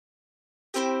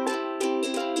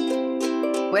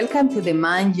Welcome to the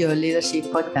Mind Your Leadership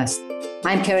podcast.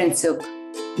 I'm Karen Tsuk.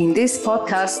 In this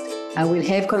podcast, I will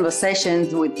have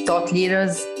conversations with thought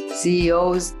leaders,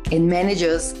 CEOs, and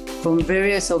managers from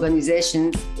various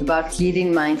organizations about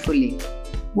leading mindfully.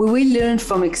 We will learn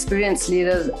from experienced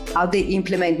leaders how they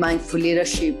implement mindful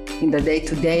leadership in the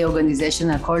day-to-day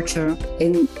organizational culture,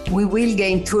 and we will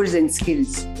gain tools and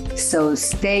skills. So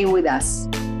stay with us.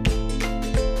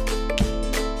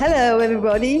 Hello,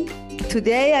 everybody.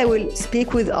 Today, I will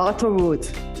speak with Arthur Wood.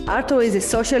 Arthur is a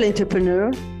social entrepreneur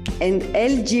and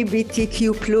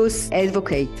LGBTQ+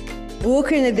 advocate,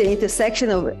 working at the intersection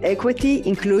of equity,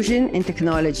 inclusion, and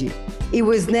technology. He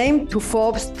was named to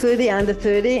Forbes 30 Under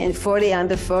 30 and 40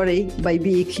 Under 40 by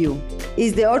BEQ.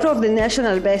 He's the author of the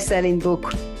national best-selling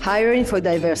book, Hiring for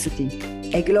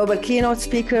Diversity, a global keynote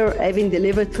speaker, having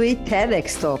delivered 3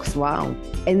 TEDx talks, wow,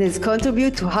 and has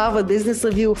contributed to Harvard Business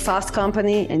Review, Fast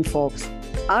Company, and Forbes.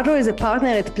 Arthur is a partner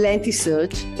at Plenty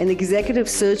Search, an executive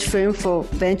search firm for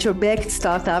venture-backed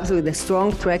startups with a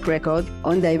strong track record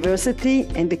on diversity,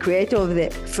 and the creator of the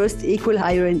first Equal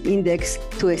Hiring Index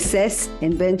to assess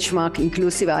and benchmark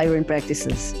inclusive hiring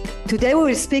practices. Today we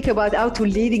will speak about how to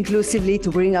lead inclusively to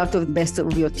bring out the best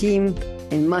of your team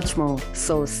and much more.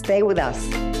 So stay with us.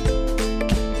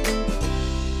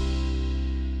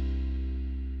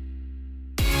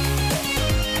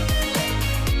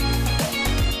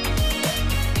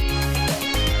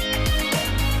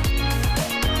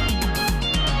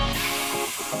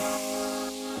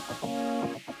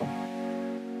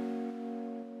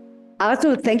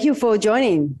 Arthur, thank you for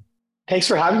joining. Thanks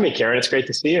for having me, Karen. It's great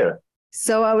to see you.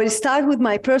 So I will start with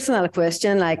my personal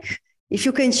question, like if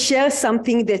you can share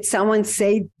something that someone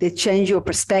said that changed your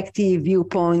perspective,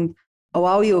 viewpoint, or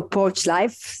how you approach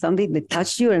life, something that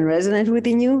touched you and resonated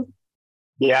within you.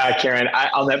 Yeah, Karen,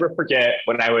 I'll never forget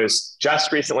when I was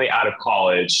just recently out of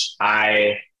college,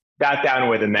 I sat down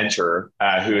with a mentor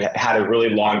who had a really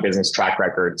long business track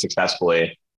record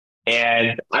successfully.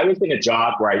 And I was in a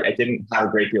job where I didn't have a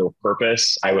great deal of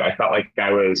purpose. I felt like I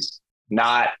was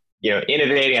not,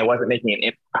 innovating. I wasn't making an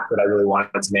impact that I really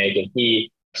wanted to make. And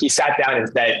he sat down and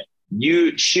said,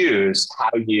 you choose how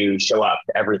you show up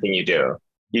to everything you do.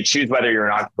 You choose whether you're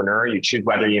an entrepreneur, you choose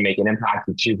whether you make an impact,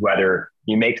 you choose whether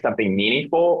you make something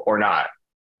meaningful or not.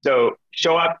 So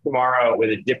show up tomorrow with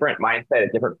a different mindset,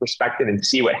 a different perspective, and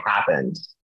see what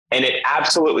happens. And it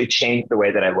absolutely changed the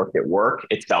way that I looked at work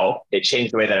itself. It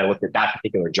changed the way that I looked at that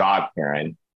particular job,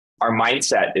 Karen. Our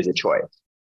mindset is a choice.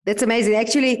 That's amazing.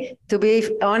 Actually, to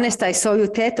be honest, I saw your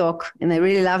TED Talk and I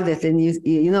really loved it. And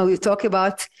you talk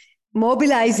about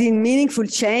mobilizing meaningful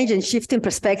change and shifting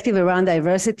perspective around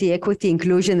diversity, equity,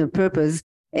 inclusion, and purpose.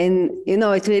 And,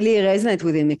 it really resonates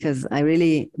with me because I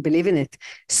really believe in it.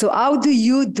 So how do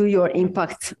you do your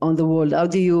impact on the world? How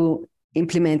do you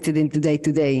implement it into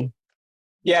day-to-day?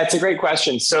 Yeah, it's a great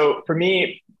question. So for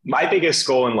me, my biggest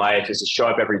goal in life is to show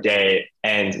up every day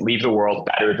and leave the world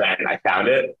better than I found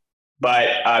it,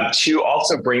 but to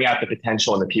also bring out the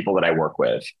potential in the people that I work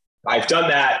with. I've done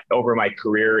that over my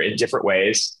career in different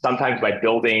ways, sometimes by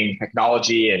building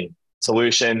technology and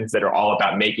solutions that are all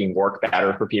about making work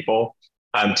better for people.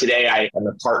 Today, I am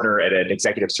a partner at an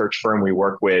executive search firm. We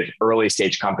work with early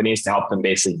stage companies to help them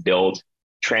basically build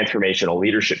transformational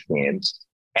leadership teams.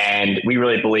 And we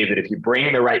really believe that if you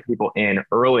bring the right people in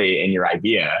early in your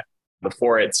idea,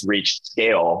 before it's reached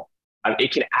scale,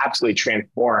 it can absolutely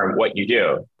transform what you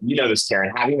do. You know this, Karen,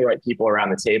 having the right people around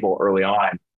the table early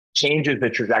on changes the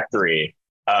trajectory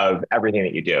of everything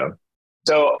that you do.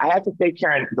 So I have to say,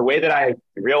 Karen, the way that I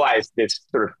realized this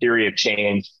sort of theory of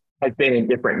change has been in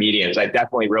different mediums. I've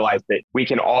definitely realized that we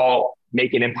can all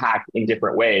make an impact in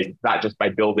different ways. It's not just by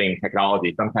building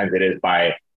technology. Sometimes it is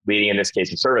by leading, in this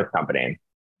case, a service company.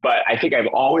 But I think I've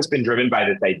always been driven by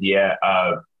this idea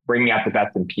of bringing out the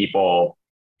best in people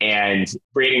and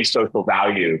creating social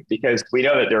value, because we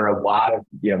know that there are a lot of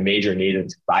major needs in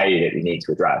society that we need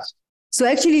to address. So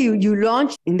actually, you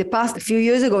launched in the past, a few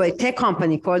years ago, a tech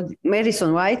company called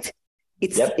Madison, right?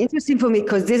 It's interesting for me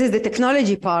because this is the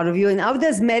technology part of you. And how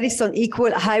does Madison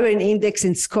Equal Hiring Index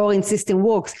and scoring system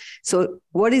works? So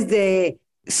what is the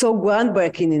so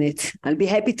groundbreaking in it? I'll be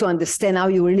happy to understand how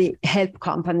you really help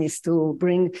companies to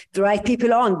bring the right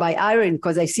people on by hiring,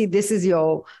 because I see this is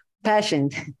your passion.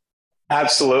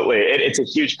 Absolutely. It's a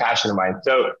huge passion of mine.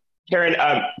 So Karen,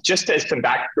 just as some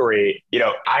backstory,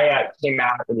 I came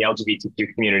out in the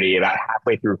LGBTQ community about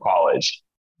halfway through college.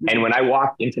 And when I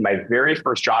walked into my very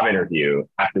first job interview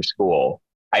after school,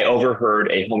 I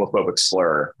overheard a homophobic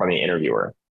slur from the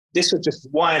interviewer. This was just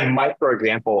one micro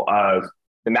example of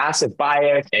the massive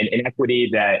bias and inequity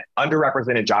that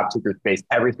underrepresented job seekers face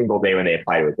every single day when they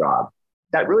apply to a job.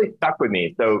 that really stuck with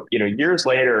me. So, years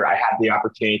later, I had the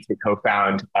opportunity to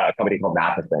co-found a company called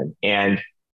Matheson. And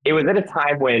it was at a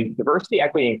time when diversity,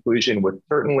 equity, inclusion was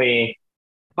certainly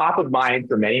top of mind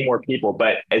for many more people.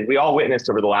 But as we all witnessed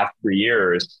over the last 3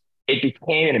 years, it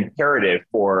became an imperative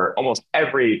for almost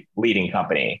every leading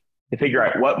company to figure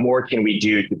out what more can we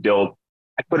do to build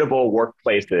equitable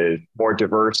workplaces, more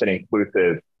diverse and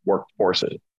inclusive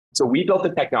workforces. So we built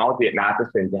the technology at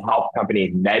Matheson to help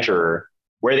companies measure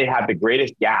where they have the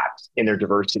greatest gaps in their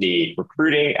diversity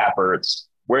recruiting efforts,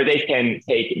 where they can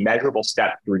take measurable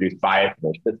steps to reduce bias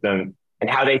in their system, and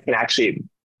how they can actually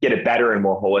get a better and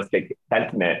more holistic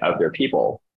sentiment of their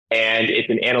people. And it's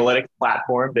an analytics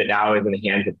platform that now is in the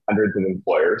hands of hundreds of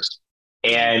employers.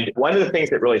 And one of the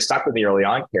things that really stuck with me early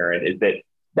on, Karen, is that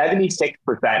 76%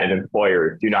 of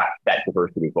employers do not set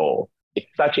diversity goals. It's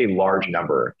such a large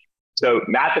number. So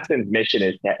Matheson's mission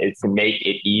is to make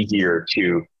it easier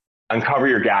to uncover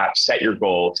your gaps, set your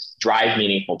goals, drive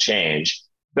meaningful change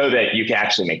so that you can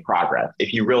actually make progress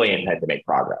if you really intend to make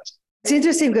progress. It's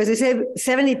interesting because you say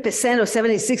 70% or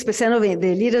 76% of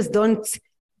the leaders don't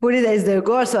put it as their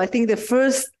goal. So I think the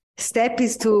first step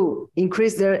is to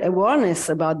increase their awareness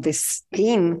about this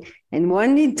theme and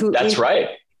wanting to That's right.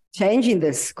 Changing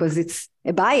this because it's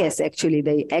a bias, actually.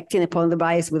 They acting upon the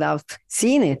bias without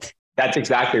seeing it. That's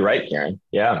exactly right, Karen.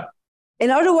 Yeah.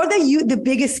 And Artur, what are the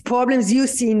biggest problems you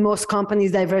see in most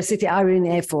companies' diversity hiring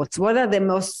efforts? What are the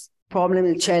most problems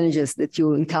and challenges that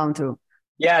you encounter?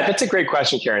 Yeah, that's a great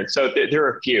question, Karen. So there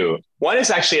are a few. One is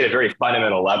actually at a very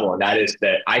fundamental level, and that is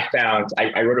that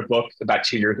I wrote a book about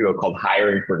 2 years ago called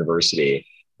Hiring for Diversity.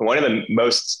 And one of the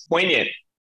most poignant,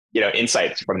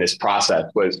 insights from this process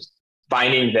was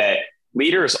finding that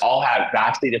leaders all have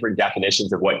vastly different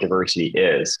definitions of what diversity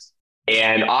is.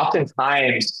 And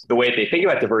oftentimes the way that they think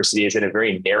about diversity is in a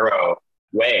very narrow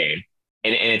way.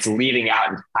 And it's leaving out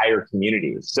entire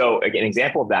communities. So an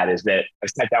example of that is that I've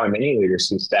sat down with many leaders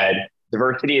who said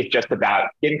diversity is just about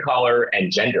skin color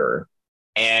and gender.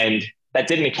 And that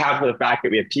didn't account for the fact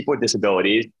that we have people with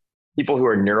disabilities, people who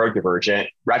are neurodivergent,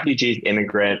 refugees,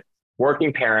 immigrants,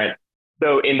 working parents.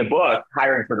 So in the book,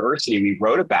 Hiring for Diversity, we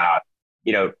wrote about,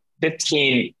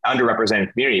 15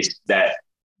 underrepresented communities that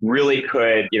really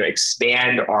could,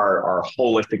 expand our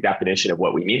holistic definition of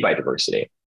what we mean by diversity.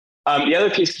 The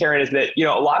other piece, Karen, is that,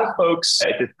 a lot of folks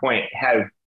at this point have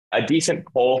a decent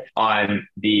pulse on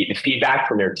the feedback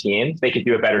from their teams. They could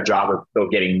do a better job of still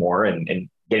getting more and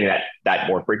getting that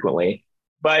more frequently.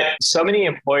 But so many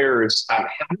employers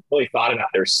haven't really thought about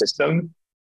their system.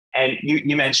 And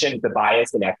you mentioned the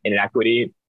bias and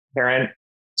inequity, Karen.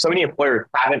 So many employers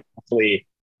haven't actually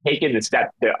taken the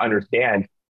step to understand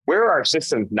where are our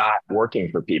systems not working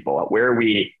for people? Where are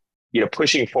we,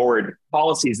 pushing forward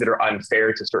policies that are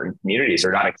unfair to certain communities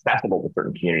or not accessible to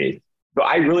certain communities? So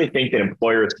I really think that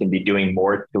employers can be doing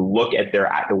more to look at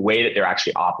the way that they're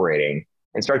actually operating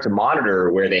and start to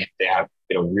monitor where they have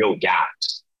real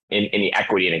gaps in the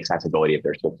equity and accessibility of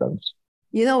their systems.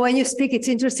 When you speak, it's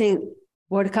interesting.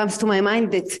 What comes to my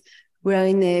mind that we're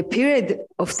in a period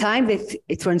of time that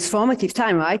it's transformative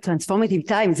time, right? Transformative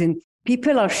times, and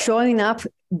people are showing up,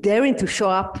 daring to show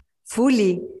up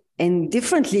fully and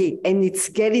differently, and it's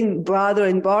getting broader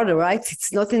and broader, right?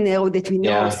 It's not an area that we know.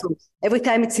 Yeah. So every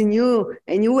time it's a new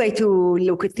way to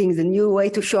look at things, a new way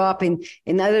to show up, and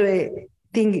another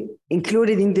thing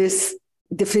included in this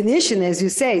definition, as you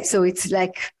say. So it's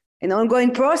like an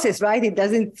ongoing process, right? It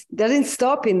doesn't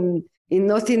stop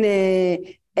not in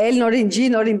a L, not in G,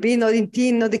 not in B, not in T,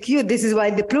 not the Q. This is why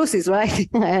the plus is, right?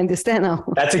 I understand now.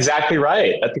 That's exactly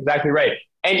right.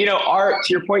 And, to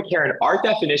your point, Karen, our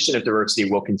definition of diversity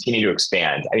will continue to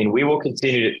expand. I mean, we will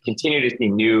continue to see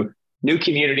new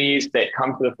communities that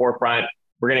come to the forefront.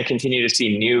 We're going to continue to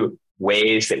see new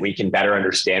ways that we can better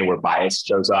understand where bias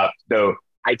shows up. So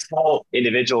I tell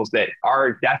individuals that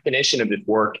our definition of this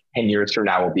work 10 years from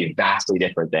now will be vastly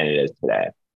different than it is today.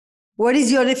 What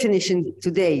is your definition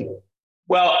today?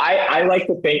 Well, I like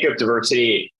to think of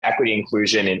diversity, equity,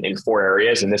 inclusion in 4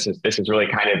 areas. And this is really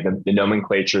kind of the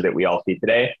nomenclature that we all see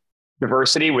today.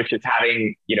 Diversity, which is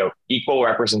having, equal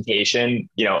representation,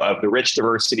 of the rich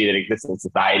diversity that exists in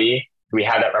society. We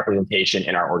have that representation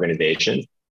in our organizations.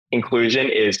 Inclusion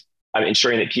is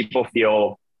ensuring that people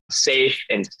feel safe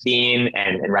and seen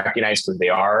and recognized as they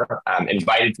are,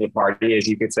 invited to the party, as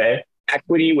you could say.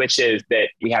 Equity, which is that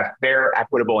we have fair,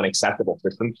 equitable, and accessible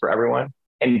systems for everyone.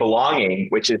 And belonging,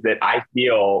 which is that I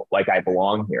feel like I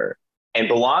belong here. And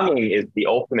belonging is the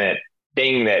ultimate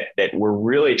thing that we're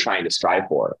really trying to strive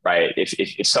for, right?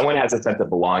 If someone has a sense of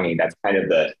belonging, that's kind of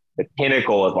the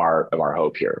pinnacle of our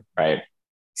hope here, right?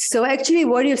 So actually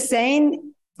what you're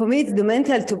saying For me, it's the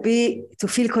mental to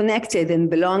feel connected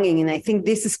and belonging. And I think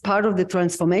this is part of the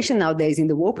transformation nowadays in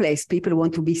the workplace. People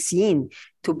want to be seen,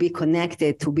 to be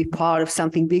connected, to be part of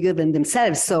something bigger than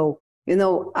themselves. So,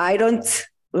 I don't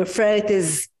refer it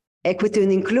as equity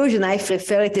and inclusion. I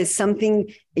refer it as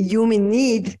something, a human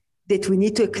need that we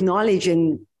need to acknowledge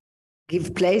and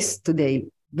give place today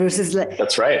versus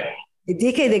that's right. A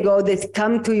decade ago that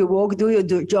come to your work, do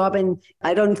your job, and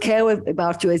I don't care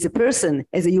about you as a person,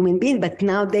 as a human being. But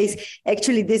nowadays,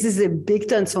 actually, this is a big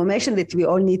transformation that we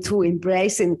all need to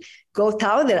embrace and go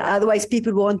toward there. Otherwise,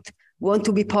 people won't want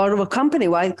to be part of a company.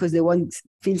 Why? Because they won't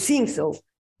feel seen. So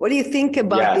what do you think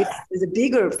about this as a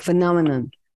bigger phenomenon?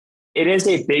 It is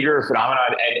a bigger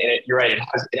phenomenon. And you're right.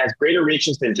 It has greater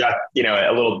reaches than just,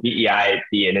 a little DEI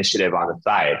initiative on the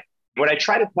side. What I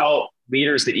try to tell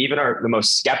leaders that even are the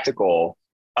most skeptical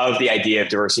of the idea of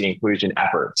diversity and inclusion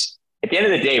efforts, at the end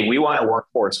of the day, we want a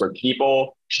workforce where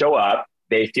people show up,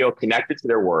 they feel connected to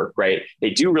their work, right?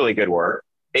 They do really good work.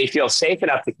 They feel safe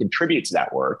enough to contribute to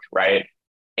that work, right?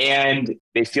 And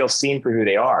they feel seen for who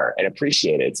they are and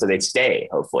appreciated. So they stay,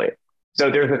 hopefully.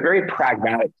 So there's a very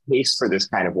pragmatic case for this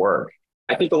kind of work.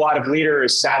 I think a lot of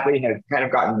leaders, sadly, have kind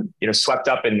of gotten, swept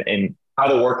up in how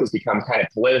the work has become kind of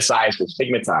politicized or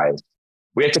stigmatized.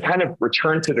 We have to kind of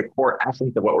return to the core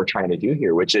essence of what we're trying to do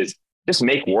here, which is just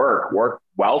make work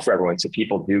well for everyone so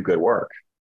people do good work.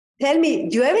 Tell me,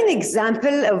 do you have an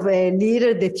example of a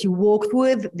leader that you worked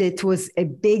with that was a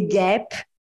big gap?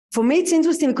 For me, it's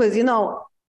interesting because,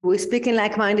 we're speaking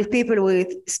like-minded people, we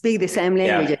speak the same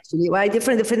language, actually. Why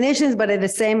different definitions, but at the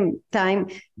same time,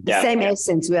 the same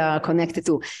essence we are connected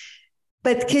to.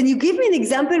 But can you give me an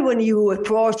example when you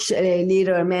approach a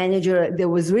leader or manager, there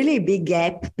was really a big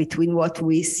gap between what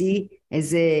we see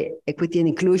as equity and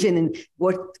inclusion and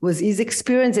what was his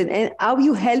experience and how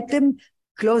you help them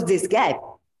close this gap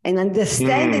and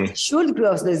understand that he should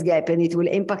close this gap and it will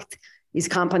impact his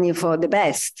company for the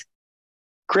best?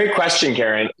 Great question,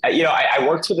 Karen. I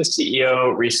worked with a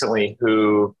CEO recently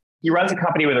he runs a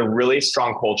company with a really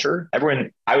strong culture. Everyone,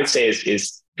 I would say,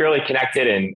 is fairly connected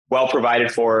and well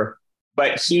provided for.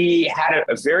 But he had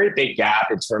a very big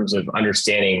gap in terms of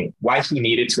understanding why he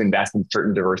needed to invest in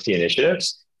certain diversity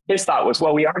initiatives. His thought was,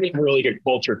 well, we already have a really good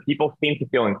culture. People seem to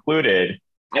feel included.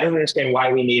 I don't understand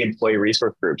why we need employee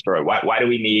resource groups, or why do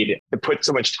we need to put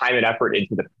so much time and effort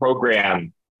into the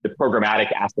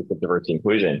programmatic aspect of diversity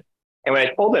inclusion. And what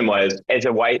I told him was, as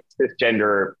a white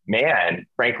cisgender man,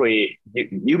 frankly,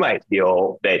 you might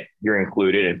feel that you're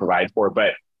included and provided for,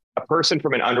 but a person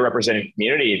from an underrepresented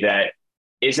community that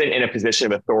isn't in a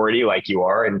position of authority like you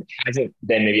are and hasn't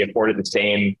been maybe afforded the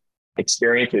same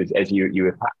experiences as you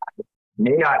have had,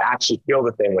 may not actually feel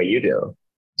the same way you do.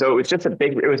 So it was just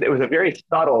it was a very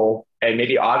subtle and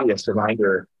maybe obvious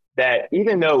reminder that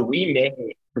even though we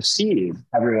may perceive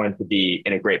everyone to be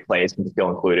in a great place and to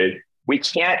feel included, we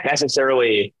can't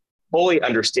necessarily fully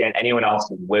understand anyone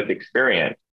else's lived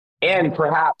experience. And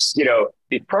perhaps,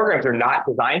 these programs are not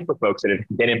designed for folks that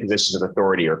have been in positions of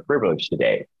authority or privilege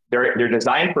today. They're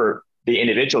designed for the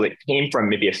individual that came from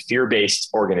maybe a fear-based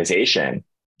organization,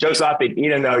 shows up, and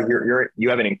even though you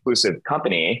have an inclusive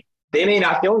company, they may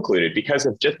not feel included because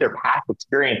of just their past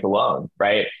experience alone,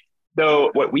 right?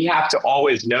 So what we have to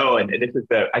always know, and this is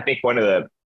I think one of the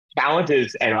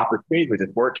challenges and opportunities with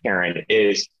this work, Karen,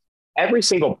 is every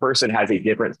single person has a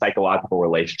different psychological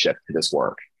relationship to this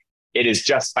work. It is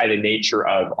just by the nature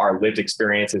of our lived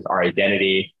experiences, our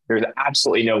identity. There's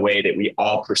absolutely no way that we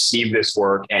all perceive this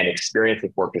work and experience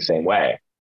this work the same way.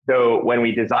 So when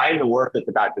we design the work, it's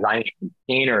about designing a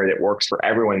container that works for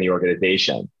everyone in the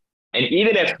organization. And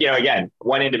even if, again,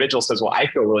 one individual says, well, I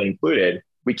feel really included,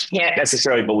 we can't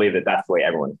necessarily believe that that's the way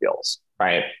everyone feels,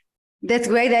 right? That's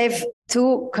great. I have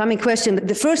two coming questions.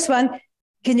 The first one,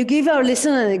 can you give our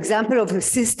listener an example of a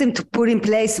system to put in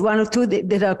place, one or two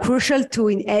that are crucial to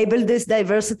enable this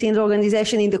diversity in the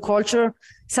organization, in the culture?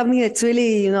 Something that's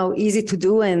really, easy to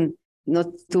do and not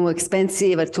too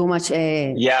expensive or too much.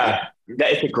 Yeah,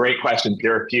 that's a great question.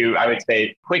 There are a few, I would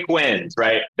say, quick wins,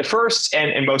 right? The first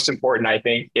and most important, I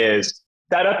think, is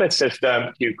set up a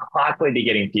system to constantly be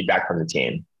getting feedback from the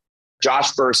team.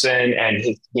 Josh Bersin and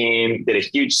his team did a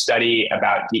huge study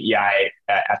about DEI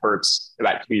efforts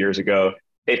about 2 years ago.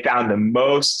 They found the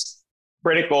most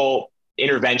critical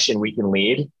intervention we can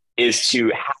lead is to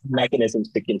have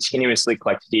mechanisms to continuously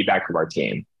collect feedback from our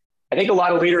team. I think a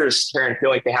lot of leaders, Karen,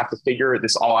 feel like they have to figure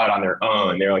this all out on their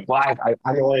own. They're like, well,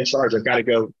 I'm the one in charge. I've got to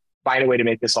go find a way to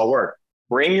make this all work.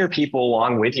 Bring your people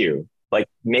along with you. Like,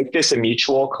 make this a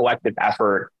mutual collective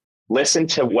effort. Listen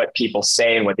to what people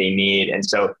say and what they need. And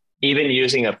so even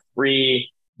using a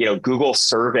free, Google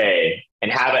survey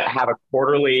and have a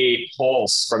quarterly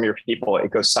pulse from your people,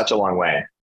 it goes such a long way.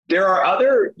 There are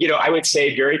other, I would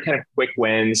say very kind of quick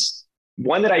wins.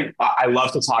 One that I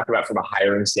love to talk about from a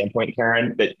hiring standpoint,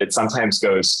 Karen, that sometimes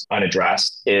goes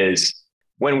unaddressed is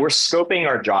when we're scoping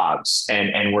our jobs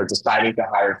and we're deciding to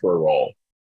hire for a role,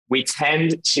 we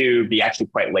tend to be actually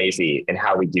quite lazy in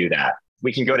how we do that.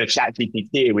 We can go to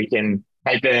ChatGPT, we can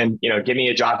type in, give me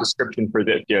a job description for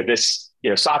this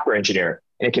software engineer,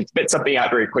 and it can spit something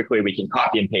out very quickly. We can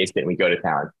copy and paste it and we go to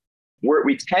town.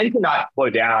 We tend to not slow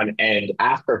down and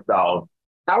ask ourselves,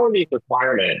 how are these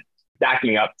requirements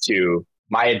stacking up to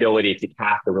my ability to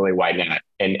cast a really wide net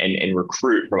and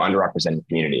recruit from underrepresented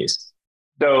communities?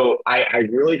 So I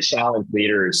really challenge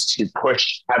leaders to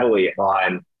push heavily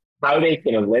on how they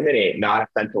can eliminate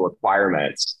non-essential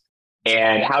requirements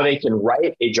and how they can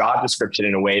write a job description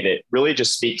in a way that really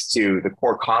just speaks to the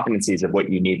core competencies of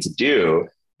what you need to do,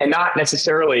 and not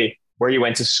necessarily where you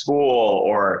went to school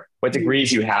or what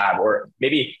degrees you have, or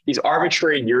maybe these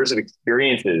arbitrary years of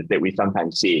experiences that we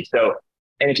sometimes see. So,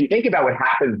 and if you think about what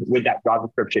happens with that job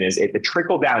description is the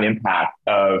trickle down impact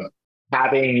of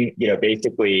having,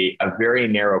 basically a very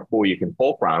narrow pool you can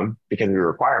pull from because of your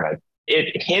requirements,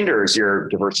 it hinders your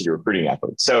diversity recruiting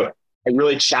efforts. So I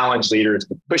really challenge leaders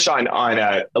to push on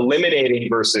eliminating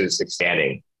versus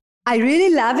expanding. I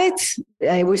really love it.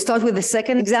 I will start with the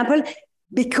second example,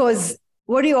 because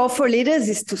what you offer leaders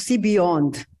is to see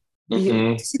beyond,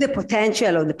 to see the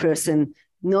potential of the person,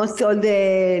 not all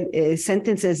the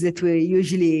sentences that we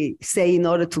usually say in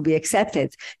order to be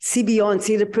accepted. See beyond,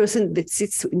 see the person that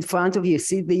sits in front of you,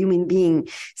 see the human being,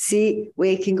 see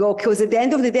where it can go. Because at the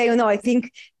end of the day, I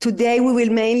think today we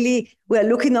are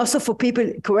looking also for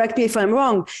people, correct me if I'm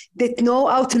wrong, that know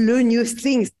how to learn new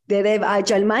things, that have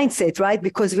agile mindset, right?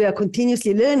 Because we are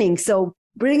continuously learning. So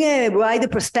bring a wider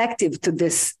perspective to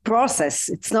this process.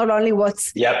 It's not only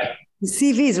what's the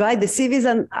CVs, right? The CVs,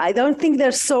 and I don't think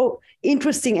they're so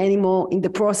interesting anymore in the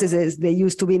process as they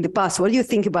used to be in the past. What do you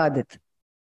think about it?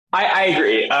 I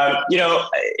agree.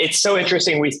 It's so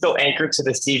interesting. We still anchor to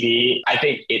the CV. I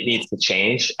think it needs to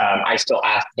change. I still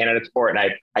ask candidates for it,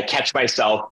 and I catch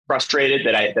myself frustrated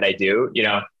that I do.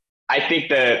 I think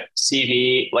the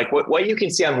CV, like what you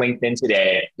can see on LinkedIn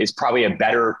today, is probably a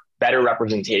better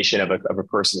representation of a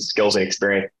person's skills and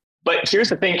experience. But here's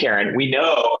the thing, Karen, we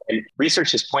know, and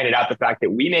research has pointed out the fact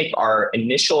that we make our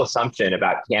initial assumption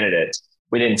about candidates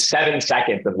within 7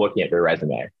 seconds of looking at their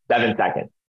resume, 7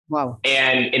 seconds. Wow.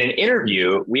 And in an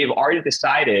interview, we have already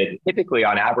decided, typically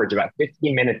on average, about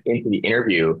 15 minutes into the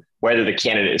interview, whether the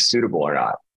candidate is suitable or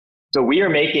not. So we are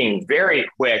making very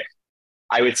quick,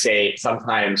 I would say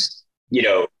sometimes,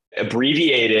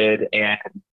 abbreviated and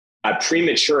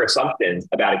premature assumptions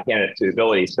about a candidate's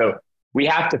suitability. So we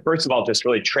have to, first of all, just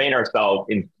really train ourselves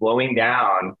in slowing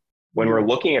down when we're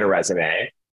looking at a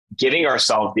resume, giving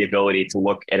ourselves the ability to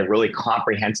look at a really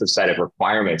comprehensive set of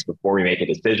requirements before we make a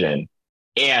decision.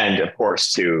 And of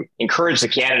course, to encourage the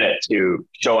candidate to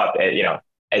show up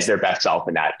as their best self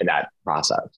in that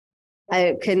process.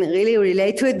 I can really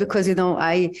relate to it because,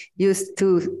 I used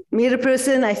to meet a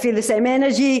person, I feel the same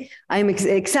energy, I'm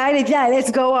excited,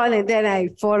 let's go on, and then I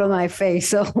fall on my face.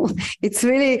 So it's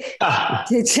really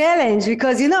a challenge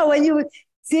because, when you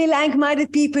see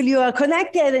like-minded people, you are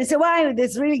connected and say, wow,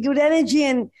 there's really good energy.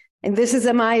 And this is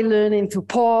my learning to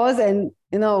pause and,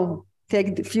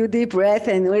 take a few deep breaths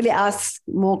and really ask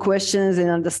more questions and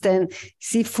understand,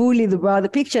 see fully the broader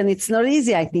picture. And it's not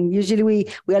easy, I think. Usually we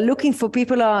are looking for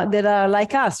people that are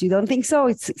like us. You don't think so?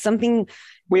 It's something...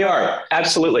 We are.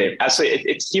 Absolutely. Absolutely.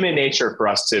 It's human nature for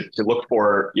us to look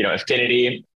for,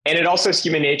 affinity. And it also is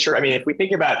human nature. I mean, if we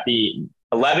think about the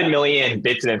 11 million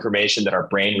bits of information that our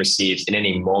brain receives in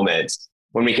any moment,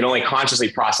 when we can only consciously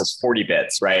process 40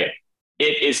 bits, right?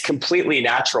 It is completely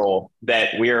natural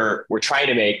that we're trying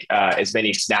to make as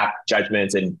many snap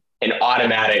judgments and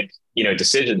automatic,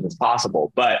 decisions as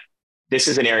possible. But this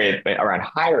is an area around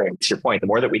hiring. To your point, the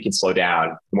more that we can slow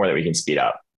down, the more that we can speed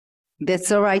up.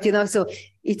 That's all right. So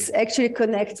it's actually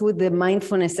connects with the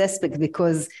mindfulness aspect,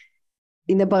 because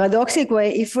in a paradoxical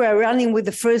way, if we are running with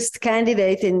the first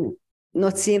candidate and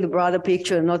not seeing the broader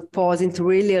picture, not pausing to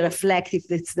really reflect if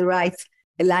it's the right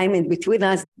alignment between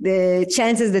us, the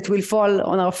chances that we'll fall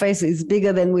on our face is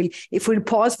bigger than if we'll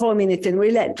pause for a minute and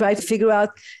really try to figure out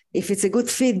if it's a good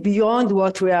fit beyond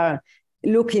what we are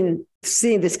looking to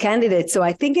see in this candidate. So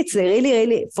I think it's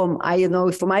really, from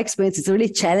my experience, it's really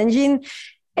challenging,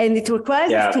 and it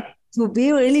requires us to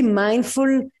be really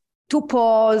mindful, to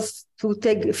pause, to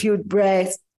take a few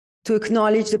breaths, to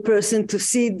acknowledge the person, to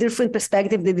see different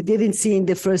perspectives that they didn't see in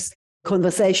the first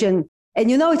conversation. And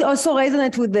it also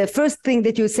resonates with the first thing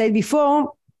that you said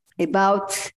before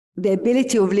about the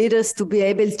ability of leaders to be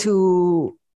able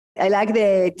to, I like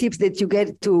the tips that you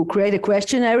get to create a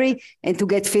questionnaire and to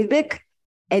get feedback.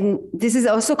 And this is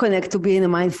also connected to being a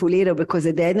mindful leader, because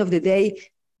at the end of the day,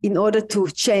 in order to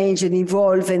change and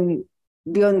evolve and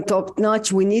be on top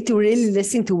notch, we need to really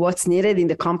listen to what's needed in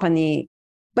the company.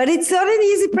 But it's not an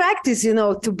easy practice,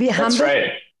 to be humble. That's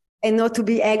right. And not to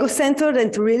be ego-centered,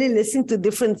 and to really listen to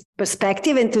different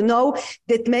perspective, and to know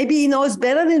that maybe he knows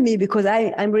better than me because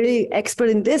I'm really expert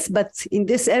in this, but in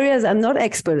these areas, I'm not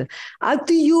expert. How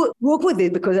do you work with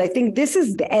it? Because I think this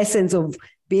is the essence of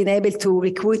being able to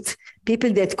recruit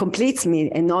people that completes me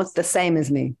and not the same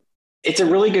as me. It's a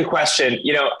really good question.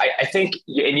 I think,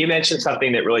 and you mentioned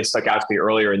something that really stuck out to me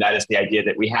earlier, and that is the idea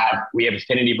that we have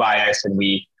affinity bias, and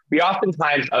we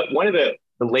oftentimes, one of the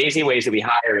lazy ways that we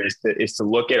hire is to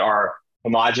look at our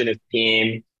homogenous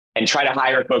team and try to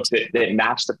hire folks that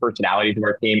match the personalities of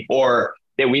our team, or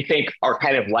that we think are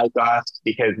kind of like us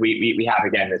because we have,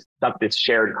 again, this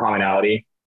shared commonality.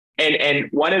 And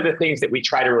one of the things that we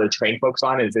try to really train folks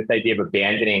on is this idea of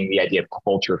abandoning the idea of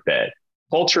culture fit.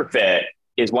 Culture fit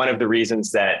is one of the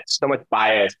reasons that so much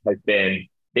bias has been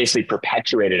basically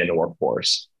perpetuated in the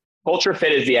workforce. Culture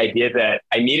fit is the idea that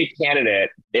I meet a candidate,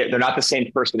 they're not the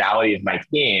same personality as my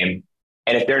team.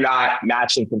 And if they're not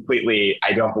matching completely,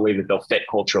 I don't believe that they'll fit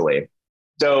culturally.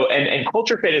 So, and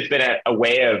culture fit has been a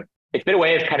way of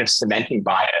kind of cementing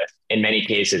bias in many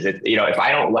cases. If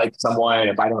I don't like someone,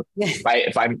 if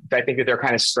I think that they're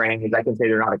kind of strange, I can say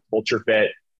they're not a culture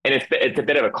fit. And it's a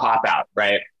bit of a cop out,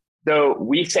 right? So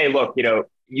we say, look,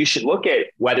 you should look at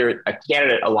whether a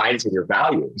candidate aligns with your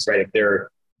values, right?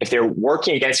 If they're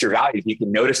working against your values, you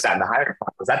can notice that in the hiring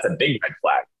process. That's a big red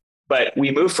flag. But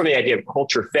we move from the idea of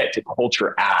culture fit to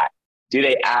culture add. Do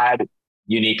they add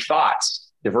unique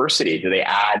thoughts, diversity? Do they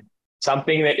add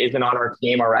something that isn't on our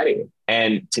team already?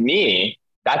 And to me,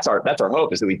 that's our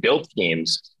hope, is that we build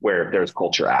teams where there's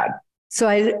culture add. So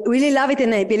I really love it.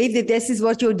 And I believe that this is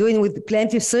what you're doing with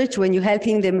Plenty Search, when you're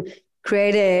helping them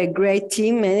create a great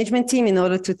management team in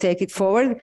order to take it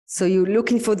forward. So you're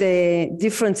looking for the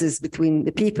differences between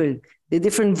the people, the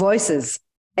different voices.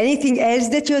 Anything else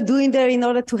that you're doing there in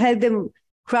order to help them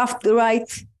craft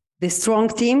the strong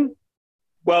team?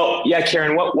 Well, yeah,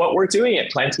 Karen, what we're doing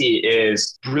at Plenty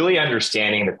is really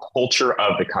understanding the culture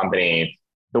of the company,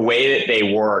 the way that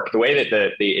they work, the way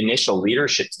that the initial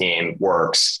leadership team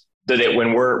works, so that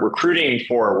when we're recruiting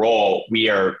for a role, we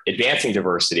are advancing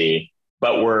diversity,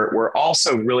 but we're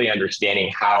also really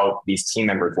understanding how these team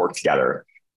members work together.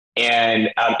 And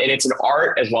it's an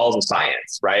art as well as a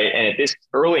science, right? And at this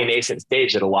early nascent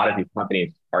stage that a lot of these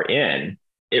companies are in,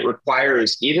 it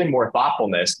requires even more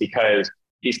thoughtfulness, because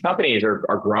these companies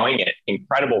are growing at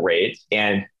incredible rates.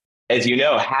 And as you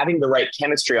know, having the right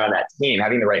chemistry on that team,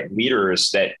 having the right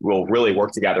leaders that will really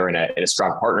work together in a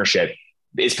strong partnership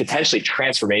is potentially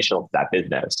transformational to that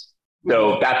business.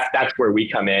 So that's where we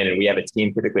come in, and we have a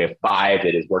team typically of 5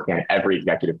 that is working on every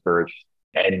executive search.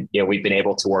 And we've been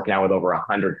able to work now with over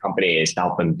 100 companies to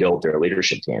help them build their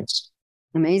leadership teams.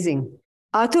 Amazing.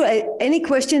 Artur, any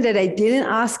question that I didn't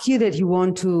ask you that you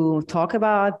want to talk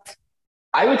about?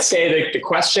 I would say that the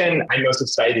question I'm most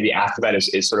excited to be asked about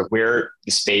is sort of where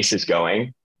the space is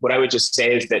going. What I would just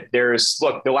say is that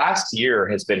the last year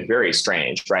has been very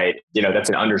strange, right? That's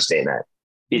an understatement.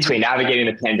 Between navigating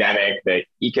the pandemic, the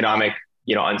economic,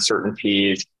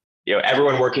 uncertainties,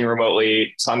 everyone working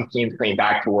remotely, some teams coming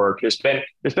back to work. There's been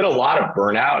a lot of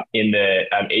burnout in the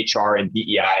HR and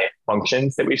DEI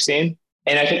functions that we've seen.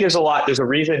 And I think there's a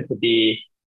reason to be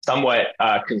somewhat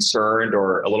concerned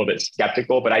or a little bit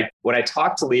skeptical. But when I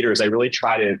talk to leaders, I really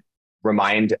try to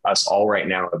remind us all right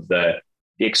now of the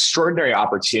extraordinary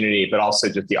opportunity, but also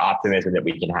just the optimism that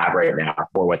we can have right now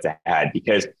for what's ahead.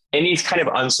 Because in these kind of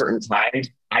uncertain times,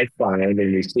 I find, and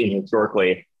we've seen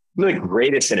historically, some of the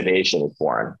greatest innovation is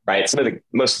born, right? Some of the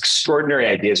most extraordinary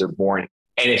ideas are born.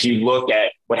 And if you look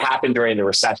at what happened during the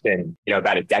recession,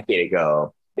 about a decade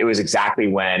ago, it was exactly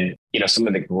when, some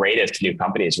of the greatest new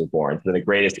companies were born, some of the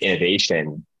greatest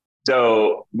innovation.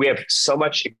 So we have so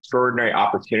much extraordinary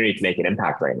opportunity to make an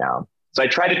impact right now. So I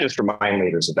try to just remind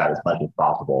leaders of that as much as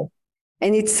possible.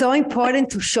 And it's so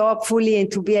important to show up fully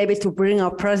and to be able to bring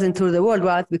our present to the world,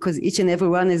 right? Because each and every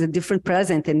one is a different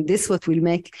present. And this is what will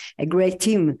make a great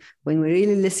team, when we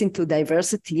really listen to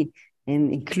diversity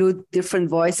and include different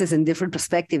voices and different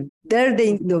perspectives. There the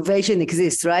innovation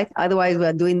exists, right? Otherwise, we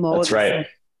are doing more. That's right.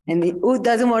 And who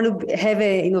doesn't want to have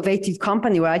an innovative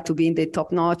company, right? To be in the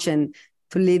top notch and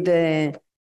to lead the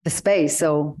space.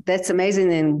 So that's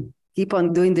amazing, and keep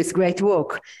on doing this great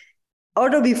work.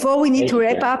 Although before we need to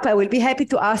wrap up, I will be happy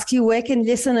to ask you, where can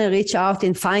listeners reach out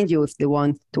and find you if they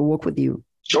want to work with you?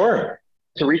 Sure.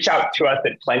 To reach out to us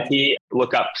at Plenty,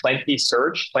 look up Plenty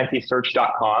Search,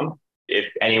 plentysearch.com. If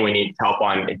anyone needs help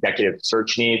on executive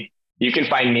search needs, you can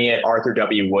find me at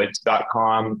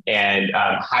arthurwwoods.com, and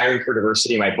Hiring for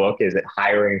Diversity, my book, is at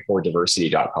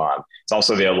hiringfordiversity.com. It's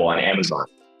also available on Amazon.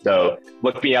 So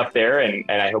look me up there, and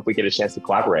I hope we get a chance to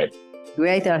collaborate.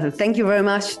 Great, Arthur. Thank you very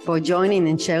much for joining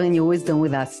and sharing your wisdom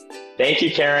with us. Thank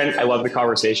you, Karen. I love the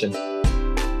conversation.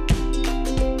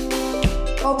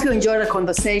 Hope you enjoyed the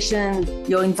conversation.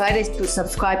 You're invited to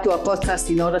subscribe to our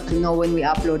podcast in order to know when we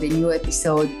upload a new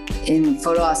episode, and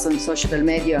follow us on social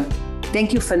media.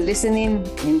 Thank you for listening.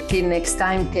 Until next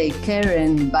time, take care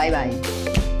and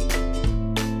bye-bye.